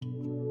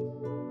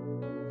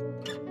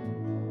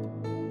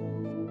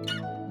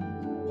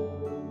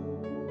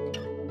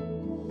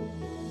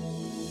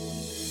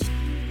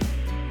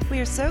We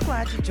are so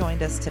glad you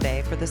joined us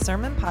today for the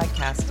sermon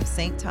podcast of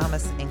St.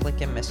 Thomas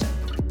Anglican Mission.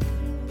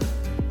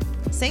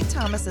 St.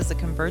 Thomas is a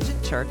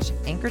convergent church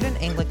anchored in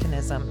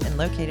Anglicanism and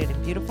located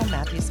in beautiful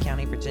Matthews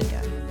County,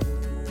 Virginia.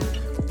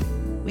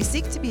 We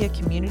seek to be a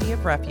community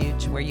of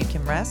refuge where you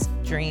can rest,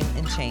 dream,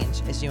 and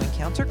change as you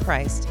encounter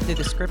Christ through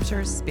the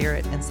Scriptures,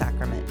 Spirit, and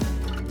Sacrament.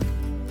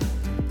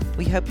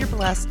 We hope you're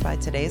blessed by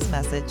today's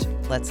message.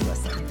 Let's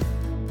listen.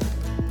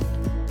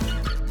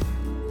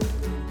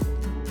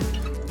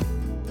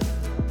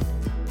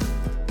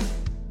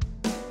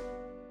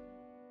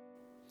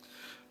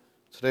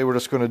 Today we're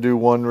just going to do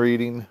one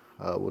reading.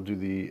 We'll do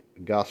the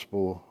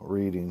gospel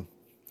reading.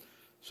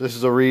 So this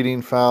is a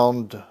reading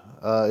found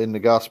in the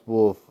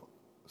Gospel of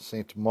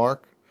St.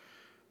 Mark,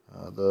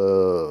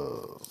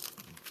 the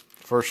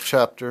first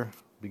chapter,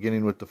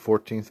 beginning with the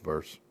 14th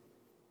verse.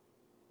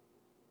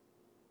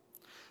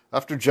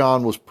 After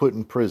John was put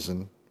in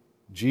prison,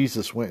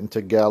 Jesus went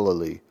into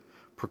Galilee,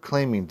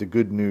 proclaiming the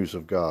good news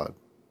of God.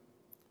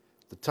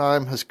 "The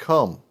time has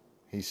come,"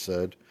 he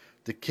said.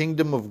 "The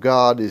kingdom of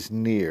God is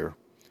near.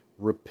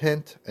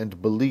 Repent and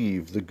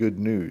believe the good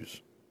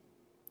news."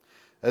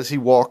 As he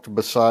walked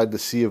beside the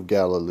Sea of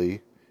Galilee,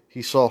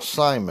 he saw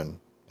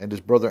Simon and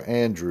his brother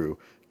Andrew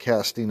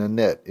casting a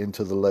net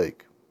into the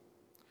lake,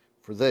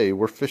 for they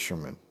were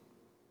fishermen.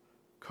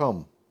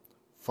 "Come,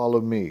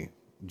 follow me,"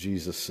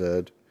 Jesus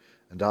said,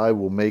 "and I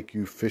will make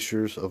you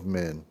fishers of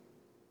men."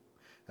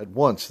 At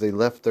once they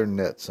left their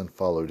nets and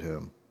followed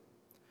him.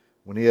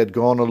 When he had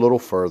gone a little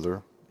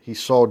further, he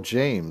saw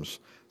James,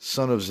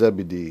 son of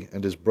Zebedee,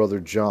 and his brother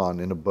John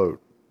in a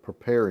boat,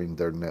 preparing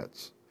their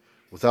nets.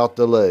 Without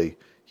delay,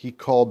 he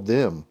called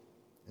them,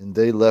 and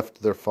they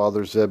left their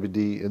father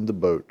Zebedee in the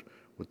boat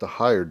with the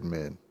hired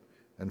men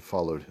and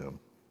followed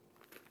him.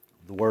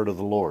 The word of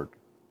the Lord.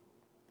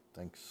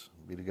 Thanks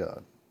be to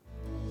God.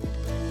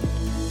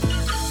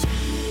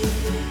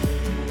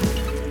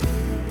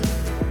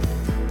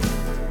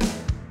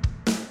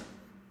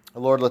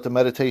 Lord, let the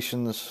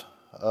meditations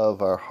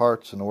of our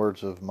hearts and the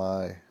words of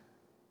my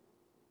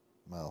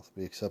mouth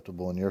be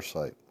acceptable in your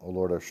sight, O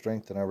Lord, our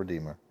strength and our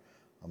Redeemer.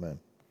 Amen.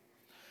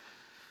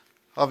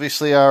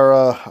 Obviously,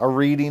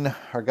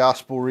 our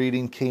gospel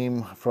reading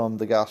came from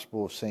the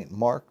Gospel of St.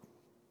 Mark,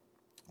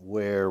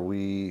 where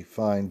we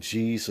find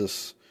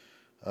Jesus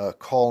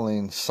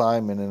calling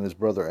Simon and his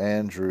brother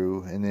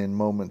Andrew, and then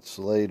moments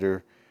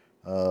later,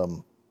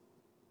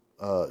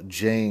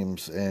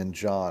 James and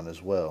John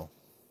as well.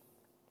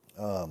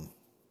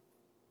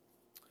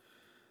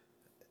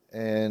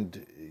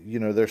 And, you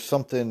know, there's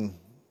something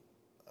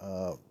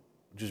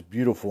just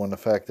beautiful in the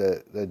fact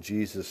that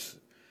Jesus,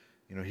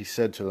 you know, he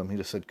said to them, he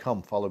just said,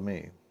 "Come, follow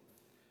me."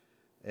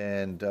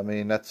 And I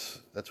mean, that's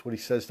what he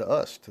says to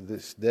us to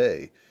this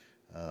day.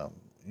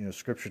 You know,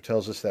 Scripture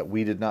tells us that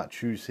we did not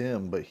choose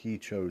him, but he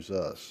chose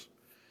us.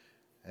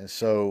 And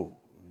so,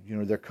 you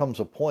know, there comes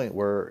a point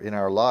where in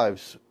our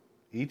lives,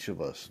 each of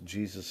us,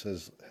 Jesus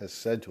has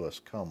said to us,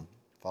 "Come,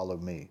 follow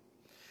me."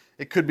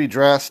 It could be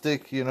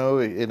drastic, you know,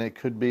 and it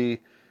could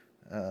be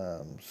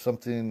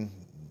something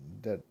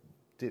that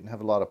didn't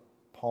have a lot of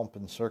pomp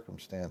and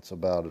circumstance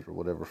about it or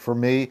whatever. For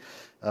me,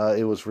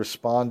 it was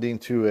responding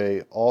to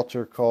a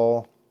altar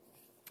call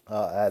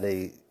at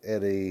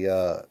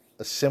a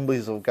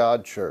Assemblies of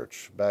God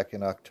church back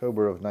in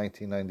October of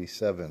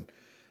 1997,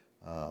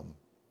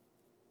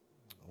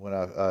 when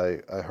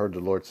I heard the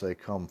Lord say,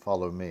 "Come,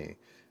 follow me."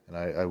 And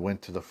I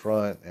went to the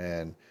front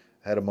and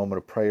had a moment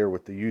of prayer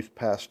with the youth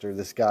pastor,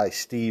 this guy,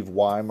 Steve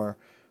Weimer,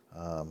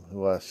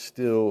 who I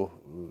still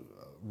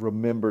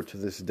remember to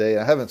this day.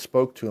 I haven't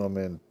spoke to him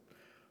in,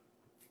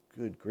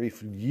 good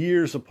grief,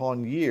 years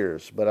upon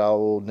years, but I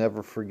will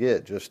never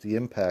forget just the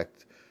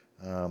impact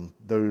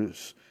the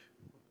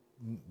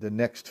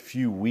next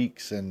few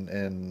weeks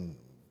and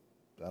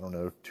I don't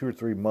know, 2 or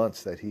 3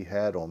 months that he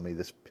had on me,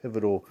 this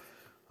pivotal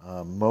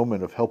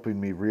moment of helping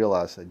me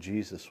realize that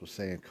Jesus was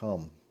saying,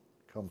 come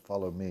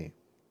follow me.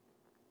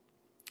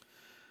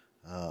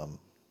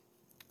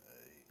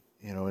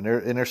 You know, and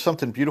there's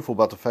something beautiful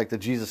about the fact that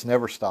Jesus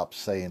never stops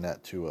saying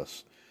that to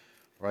us,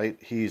 right?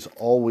 He's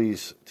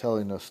always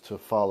telling us to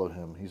follow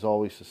him. He's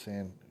always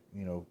saying,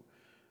 you know,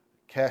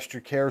 cast your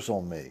cares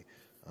on me.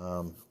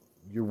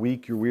 You're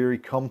weak, you're weary,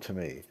 come to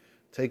me.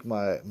 Take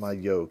my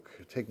yoke,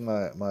 take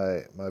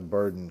my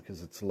burden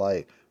because it's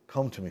light.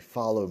 Come to me,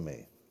 follow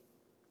me.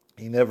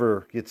 He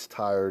never gets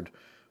tired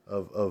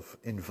of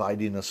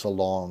inviting us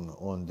along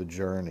on the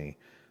journey.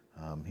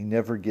 He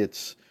never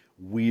gets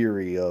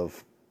weary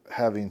of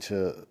having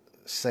to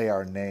say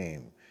our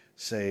name,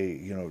 say,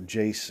 you know,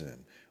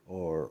 Jason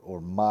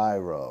or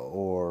Myra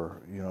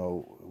or, you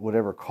know,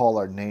 whatever, call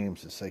our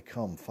names and say,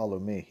 "Come, follow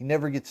me." He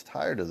never gets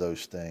tired of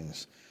those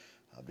things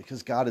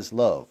because God is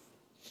love,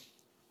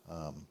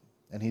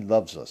 and he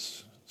loves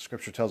us.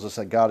 Scripture tells us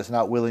that God is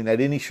not willing that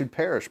any should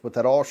perish, but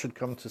that all should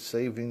come to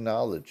saving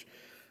knowledge.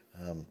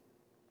 And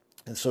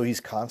so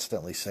he's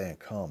constantly saying,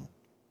 come,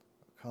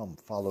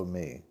 follow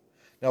me.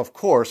 Now, of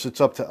course,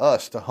 it's up to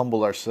us to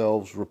humble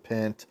ourselves,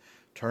 repent,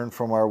 turn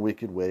from our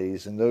wicked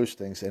ways and those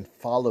things and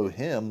follow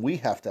him, we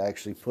have to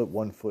actually put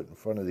one foot in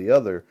front of the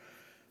other.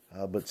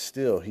 But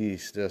still,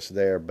 he's just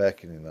there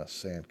beckoning us,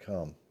 saying,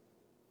 come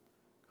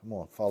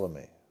on, follow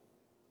me.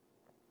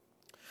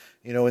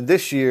 And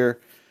this year,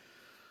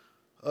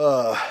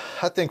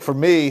 I think for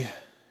me,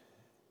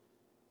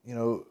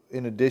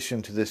 in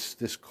addition to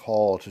this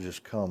call to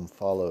just come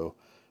follow,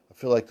 I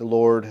feel like the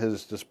Lord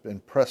has just been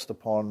pressed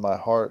upon my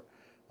heart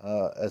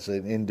as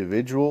an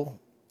individual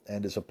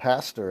and as a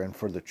pastor, and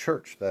for the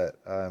church that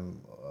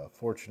I'm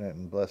fortunate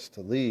and blessed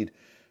to lead,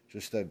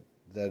 just that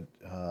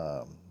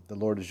the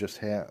Lord is just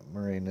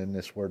hammering in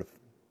this word of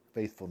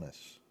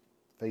faithfulness,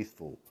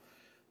 faithful.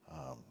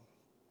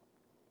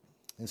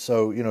 And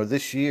so,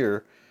 this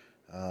year,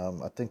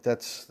 I think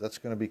that's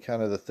going to be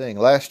kind of the thing.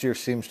 Last year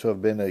seems to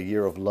have been a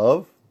year of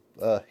love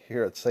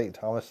here at St.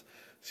 Thomas.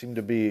 Seem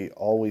to be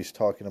always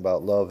talking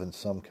about love in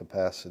some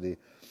capacity.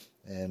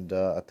 And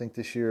I think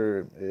this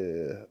year,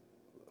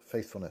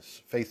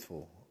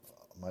 faithful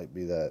might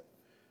be that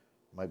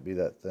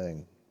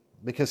thing.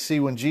 Because see,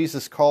 when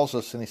Jesus calls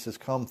us and he says,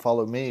 come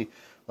follow me,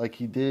 like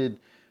he did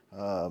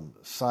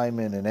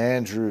Simon and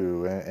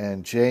Andrew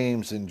and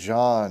James and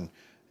John,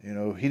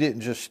 he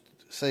didn't just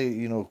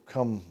say,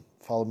 come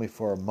follow me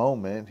for a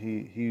moment.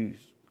 He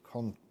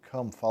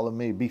come follow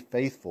me, be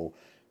faithful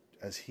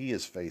as he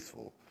is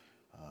faithful.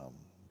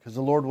 Because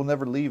the Lord will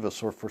never leave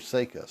us or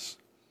forsake us.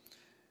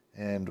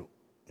 And,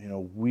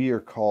 we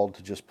are called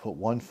to just put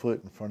one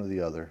foot in front of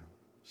the other,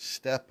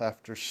 step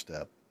after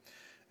step,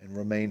 and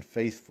remain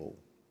faithful.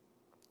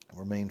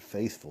 Remain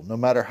faithful. No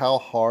matter how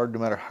hard, no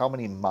matter how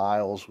many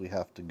miles we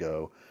have to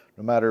go,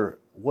 no matter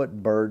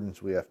what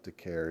burdens we have to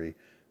carry,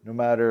 no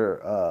matter,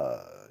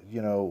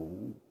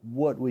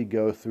 what we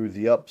go through,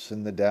 the ups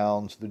and the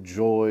downs, the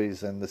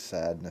joys and the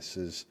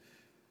sadnesses,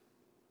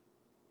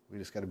 we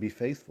just got to be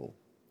faithful.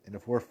 And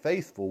if we're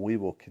faithful, we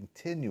will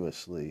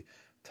continuously,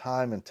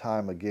 time and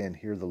time again,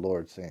 hear the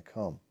Lord saying,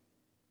 come,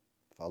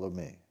 follow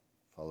me,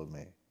 follow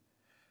me.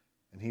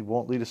 And he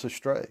won't lead us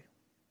astray.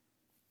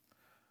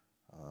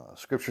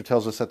 Scripture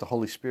tells us that the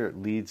Holy Spirit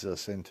leads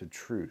us into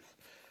truth.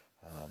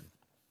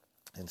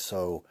 And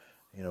so,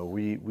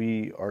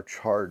 we are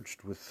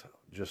charged with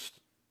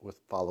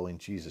following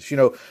Jesus.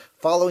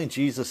 Following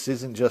Jesus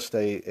isn't just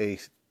a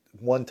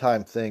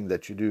one-time thing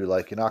that you do.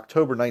 Like in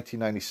October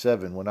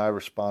 1997, when I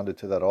responded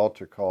to that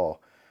altar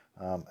call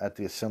at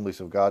the Assemblies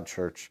of God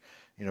Church,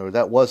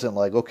 that wasn't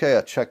like, okay,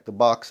 I checked the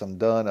box, I'm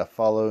done, I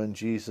follow in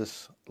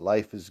Jesus,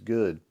 life is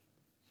good.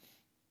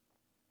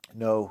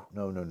 No.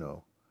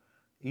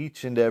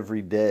 Each and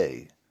every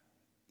day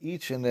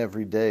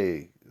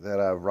that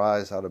I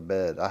rise out of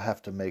bed, I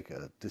have to make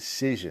a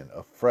decision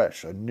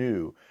afresh,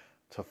 anew,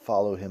 to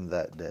follow him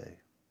that day.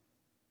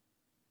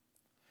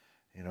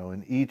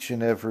 In each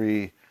and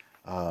every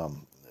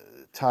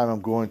time I'm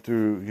going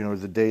through,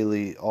 the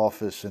daily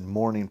office and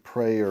morning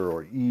prayer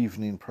or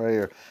evening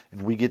prayer,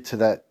 and we get to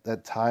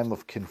that time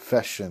of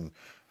confession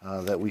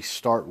that we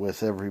start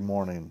with every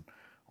morning.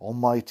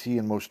 Almighty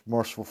and most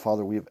merciful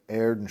Father, we have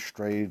erred and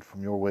strayed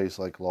from your ways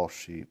like lost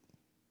sheep.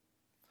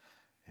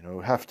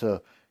 Have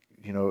to,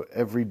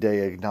 every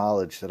day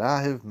acknowledge that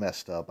I have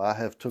messed up. I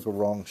have took a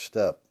wrong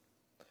step.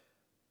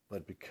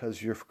 But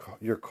because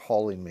you're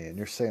calling me and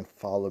you're saying,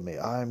 follow me,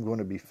 I'm going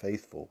to be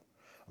faithful.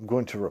 I'm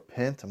going to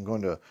repent. I'm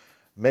going to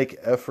make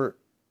effort.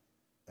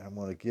 And I'm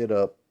going to get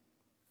up.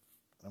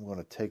 I'm going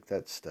to take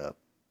that step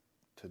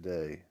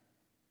today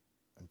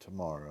and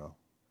tomorrow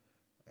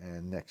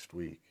and next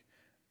week.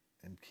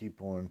 And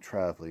keep on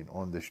traveling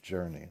on this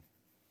journey.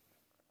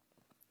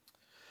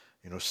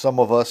 Some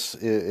of us,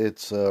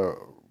 it's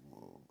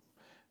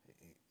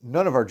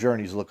none of our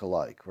journeys look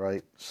alike,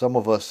 right? Some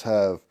of us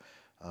have,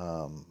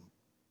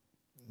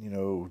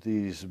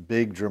 these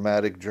big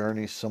dramatic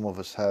journeys. Some of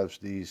us have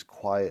these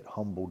quiet,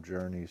 humble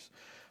journeys.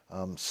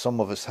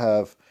 Some of us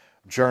have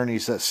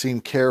journeys that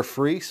seem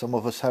carefree. Some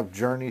of us have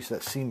journeys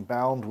that seem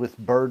bound with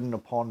burden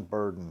upon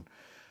burden.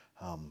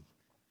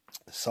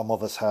 Some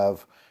of us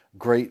have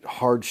great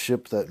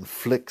hardship that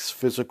inflicts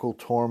physical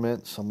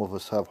torment. Some of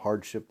us have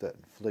hardship that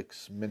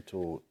inflicts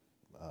mental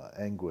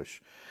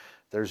anguish.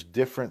 There's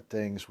different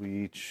things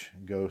we each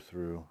go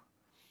through.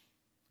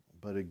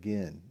 But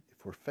again,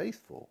 if we're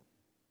faithful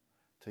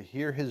to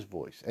hear his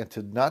voice and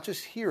to not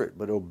just hear it,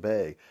 but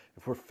obey,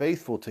 if we're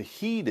faithful to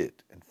heed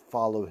it and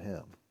follow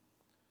him,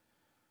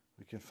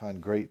 we can find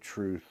great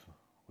truth.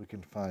 We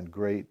can find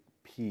great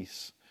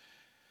peace.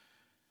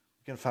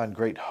 We can find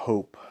great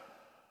hope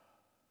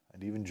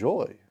and even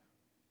joy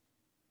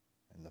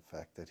in the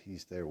fact that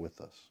he's there with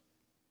us.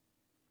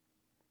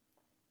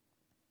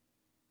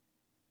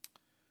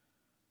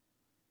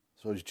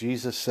 So as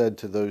Jesus said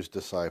to those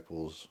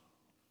disciples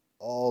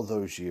all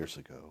those years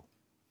ago,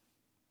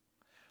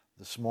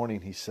 this morning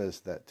he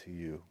says that to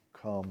you.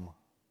 Come,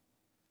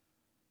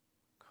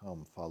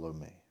 follow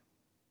me.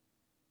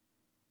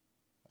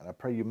 And I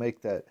pray you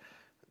make that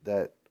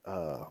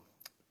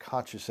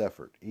conscious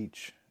effort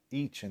each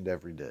and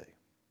every day.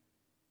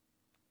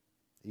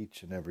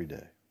 Each and every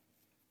day.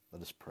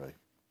 Let us pray.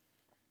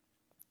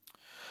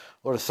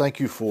 Lord, I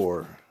thank you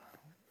for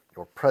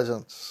your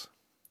presence.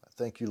 I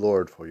thank you,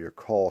 Lord, for your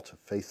call to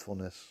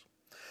faithfulness.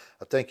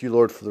 I thank you,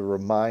 Lord, for the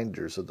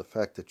reminders of the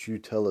fact that you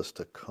tell us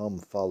to come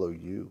follow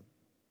you.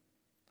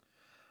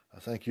 I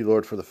thank you,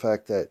 Lord, for the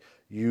fact that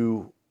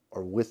you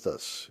are with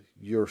us.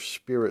 Your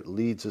Spirit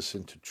leads us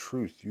into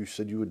truth. You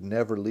said you would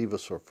never leave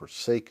us or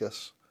forsake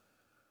us.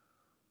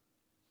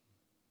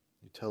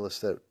 You tell us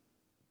that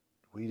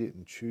we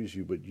didn't choose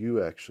you, but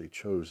you actually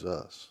chose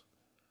us.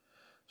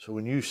 So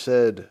when you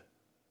said,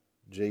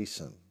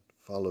 Jason,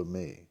 follow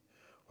me,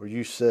 or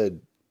you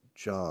said,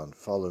 John,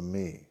 follow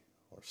me,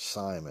 or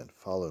Simon,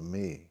 follow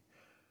me,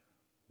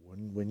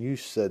 when you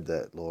said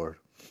that, Lord,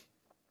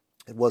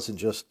 it wasn't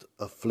just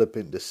a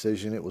flippant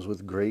decision. It was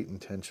with great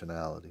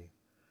intentionality,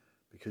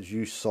 because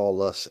you saw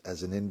us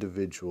as an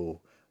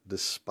individual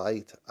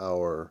despite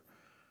our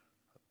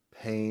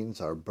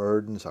pains, our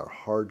burdens, our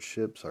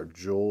hardships, our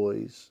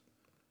joys.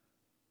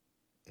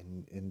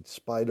 In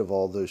spite of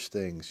all those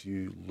things,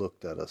 you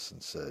looked at us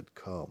and said,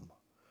 come,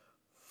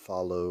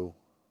 follow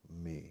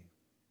me.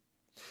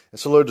 And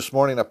so, Lord, this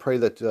morning I pray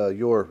that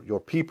your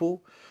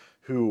people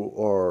who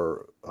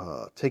are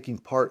taking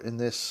part in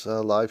this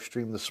live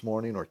stream this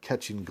morning, or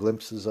catching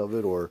glimpses of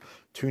it, or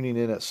tuning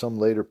in at some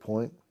later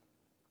point,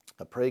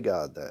 I pray,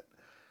 God, that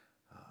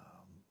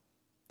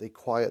they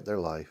quiet their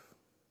life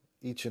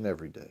each and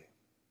every day,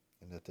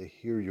 and that they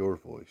hear your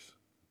voice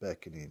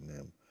beckoning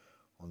them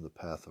on the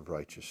path of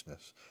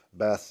righteousness,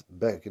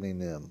 beckoning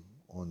them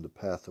on the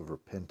path of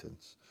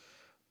repentance,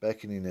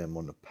 beckoning them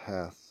on the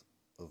path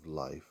of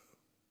life.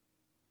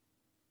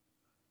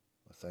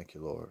 I thank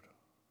you, Lord.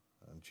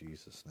 In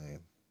Jesus' name,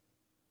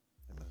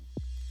 amen.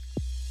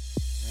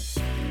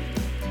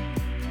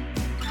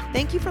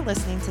 Thank you for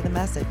listening to the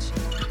message.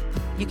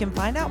 You can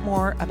find out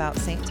more about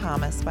St.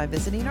 Thomas by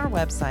visiting our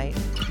website,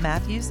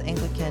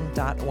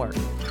 matthewsanglican.org.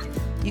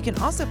 You can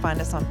also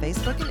find us on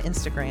Facebook and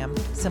Instagram.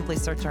 Simply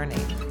search our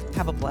name.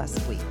 Have a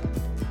blessed week.